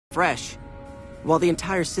fresh. While the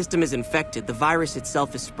entire system is infected, the virus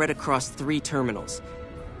itself is spread across 3 terminals.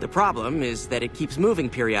 The problem is that it keeps moving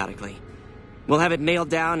periodically. We'll have it nailed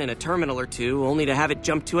down in a terminal or 2, only to have it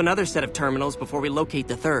jump to another set of terminals before we locate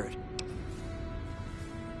the 3rd.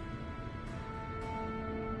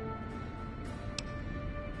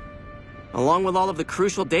 Along with all of the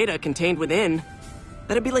crucial data contained within,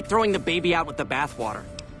 that'd be like throwing the baby out with the bathwater.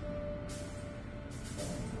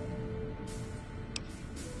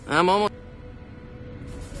 I'm almost...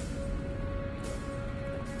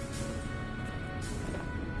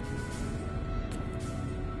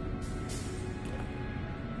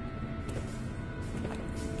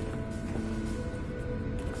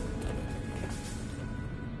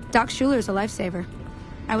 Doc Schuler's a lifesaver.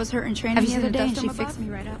 I was hurt in training the other day and she fixed me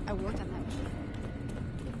right up. I worked on that machine.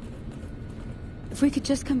 If we could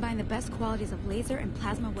just combine the best qualities of laser and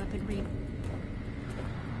plasma weaponry...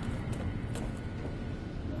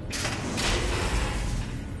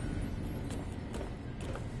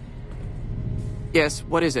 Yes,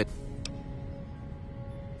 what is it?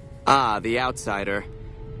 Ah, the outsider.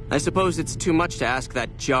 I suppose it's too much to ask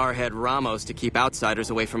that jarhead Ramos to keep outsiders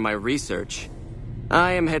away from my research.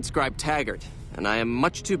 I am Head Scribe Taggart, and I am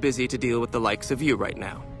much too busy to deal with the likes of you right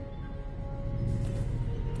now.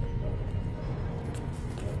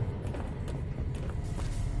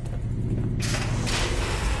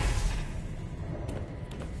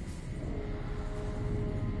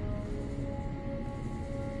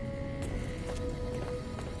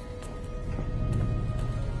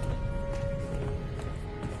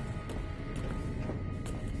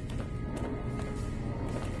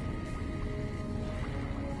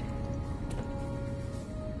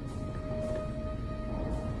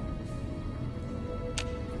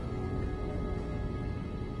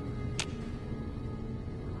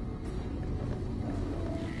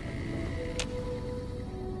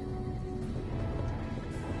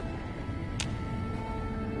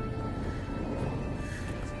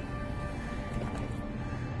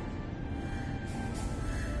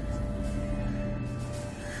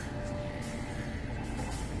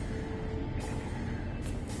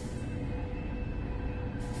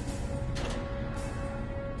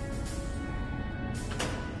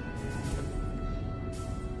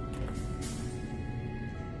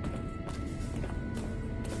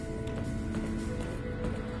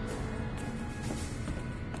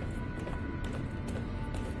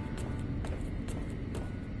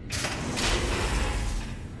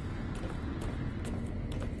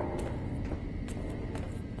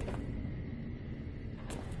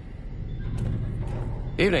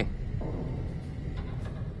 Evening.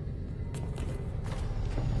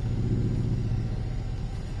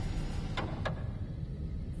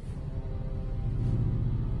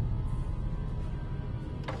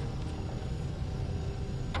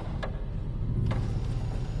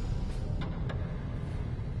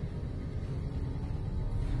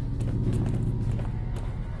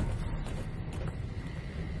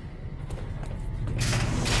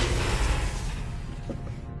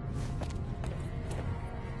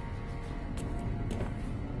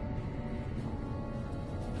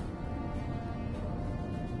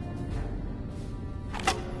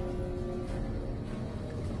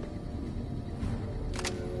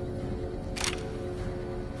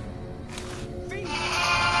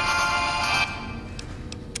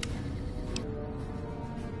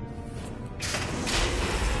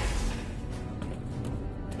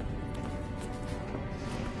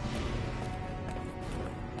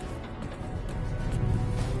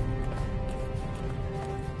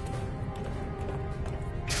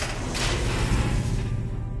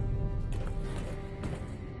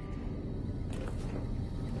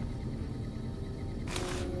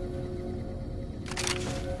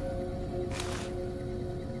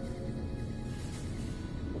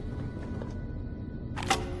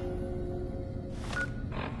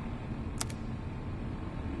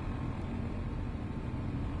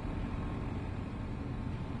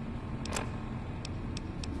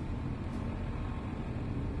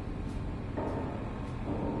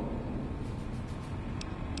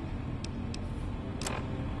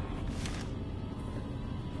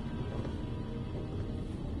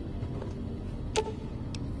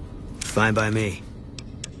 Fine by me.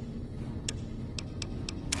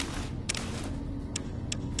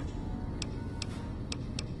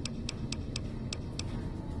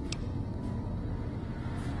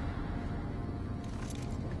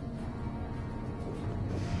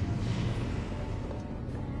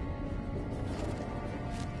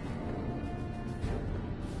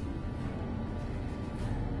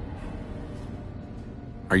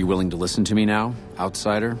 Are you willing to listen to me now,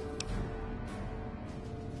 outsider?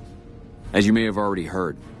 As you may have already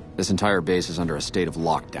heard, this entire base is under a state of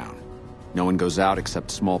lockdown. No one goes out except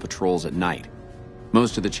small patrols at night.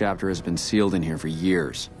 Most of the chapter has been sealed in here for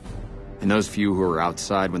years, and those few who were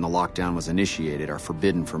outside when the lockdown was initiated are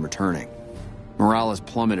forbidden from returning. Morale has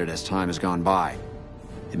plummeted as time has gone by,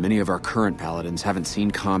 and many of our current paladins haven't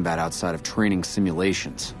seen combat outside of training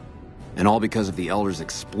simulations, and all because of the Elder's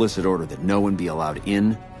explicit order that no one be allowed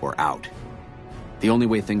in or out. The only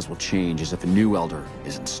way things will change is if a new Elder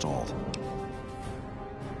is installed.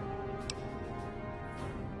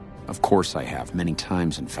 Of course I have, many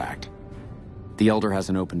times in fact. The Elder has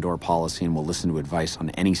an open-door policy and will listen to advice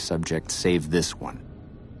on any subject save this one.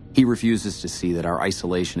 He refuses to see that our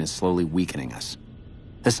isolation is slowly weakening us.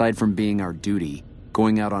 Aside from being our duty,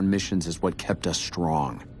 going out on missions is what kept us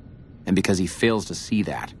strong. And because he fails to see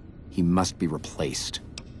that, he must be replaced.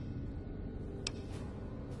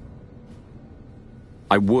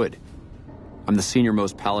 I would. I'm the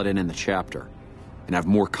senior-most paladin in the chapter, and have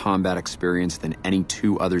more combat experience than any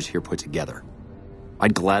two others here put together.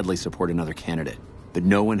 I'd gladly support another candidate, but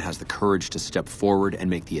no one has the courage to step forward and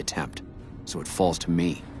make the attempt, so it falls to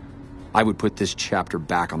me. I would put this chapter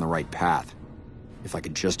back on the right path, if I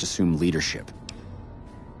could just assume leadership.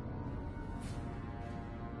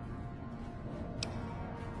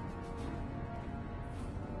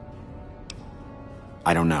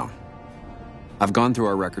 I don't know. I've gone through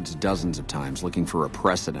our records dozens of times looking for a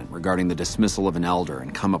precedent regarding the dismissal of an Elder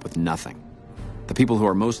and come up with nothing. The people who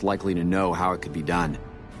are most likely to know how it could be done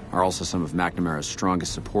are also some of McNamara's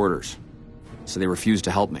strongest supporters, so they refuse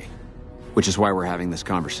to help me, which is why we're having this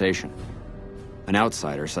conversation. An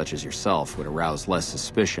outsider such as yourself would arouse less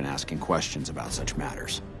suspicion asking questions about such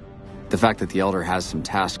matters. The fact that the Elder has some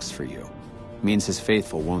tasks for you means his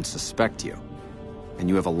faithful won't suspect you, and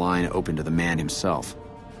you have a line open to the man himself.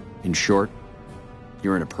 In short,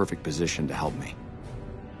 you're in a perfect position to help me.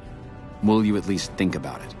 Will you at least think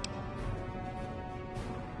about it?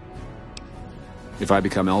 If I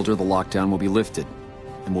become Elder, the lockdown will be lifted,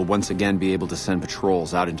 and we'll once again be able to send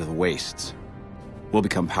patrols out into the wastes. We'll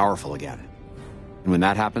become powerful again. And when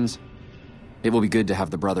that happens, it will be good to have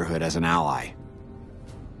the Brotherhood as an ally.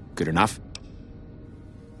 Good enough?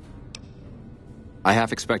 I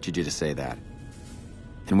half expected you to say that.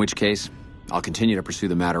 In which case, I'll continue to pursue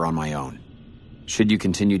the matter on my own. Should you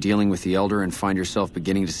continue dealing with the Elder and find yourself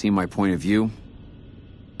beginning to see my point of view,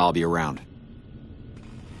 I'll be around.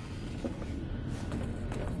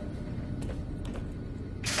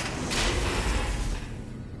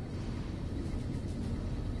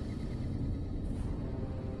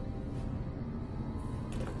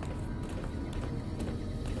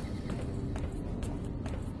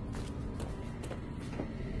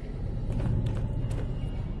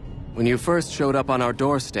 When you first showed up on our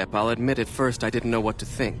doorstep, I'll admit at first I didn't know what to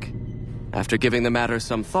think. After giving the matter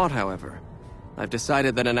some thought, however, I've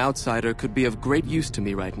decided that an outsider could be of great use to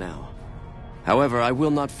me right now. However, I will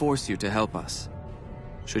not force you to help us.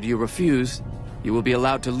 Should you refuse, you will be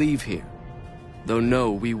allowed to leave here. Though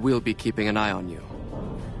no, we will be keeping an eye on you.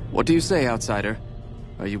 What do you say, outsider?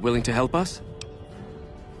 Are you willing to help us?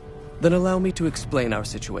 Then allow me to explain our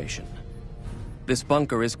situation. This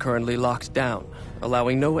bunker is currently locked down,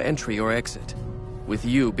 allowing no entry or exit, with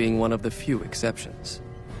you being one of the few exceptions.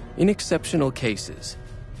 In exceptional cases,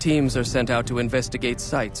 teams are sent out to investigate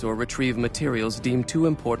sites or retrieve materials deemed too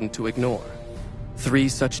important to ignore. 3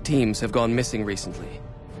 such teams have gone missing recently,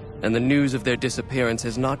 and the news of their disappearance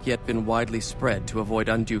has not yet been widely spread to avoid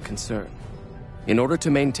undue concern. In order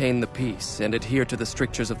to maintain the peace and adhere to the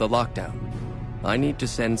strictures of the lockdown, I need to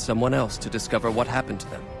send someone else to discover what happened to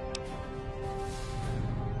them.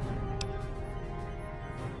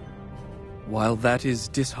 While that is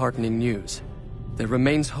disheartening news, there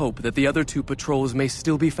remains hope that the other 2 patrols may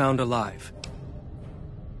still be found alive.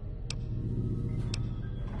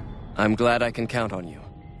 I'm glad I can count on you.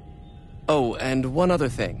 Oh, and one other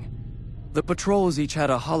thing. The patrols each had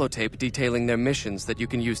a holotape detailing their missions that you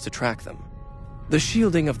can use to track them. The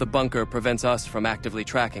shielding of the bunker prevents us from actively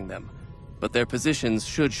tracking them, but their positions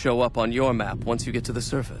should show up on your map once you get to the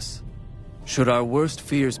surface. Should our worst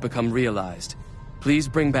fears become realized, please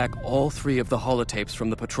bring back all 3 of the holotapes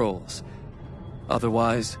from the patrols.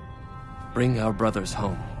 Otherwise, bring our brothers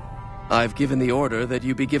home. I've given the order that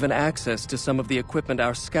you be given access to some of the equipment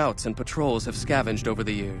our scouts and patrols have scavenged over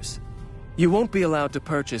the years. You won't be allowed to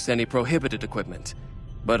purchase any prohibited equipment,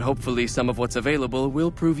 but hopefully some of what's available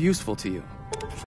will prove useful to you.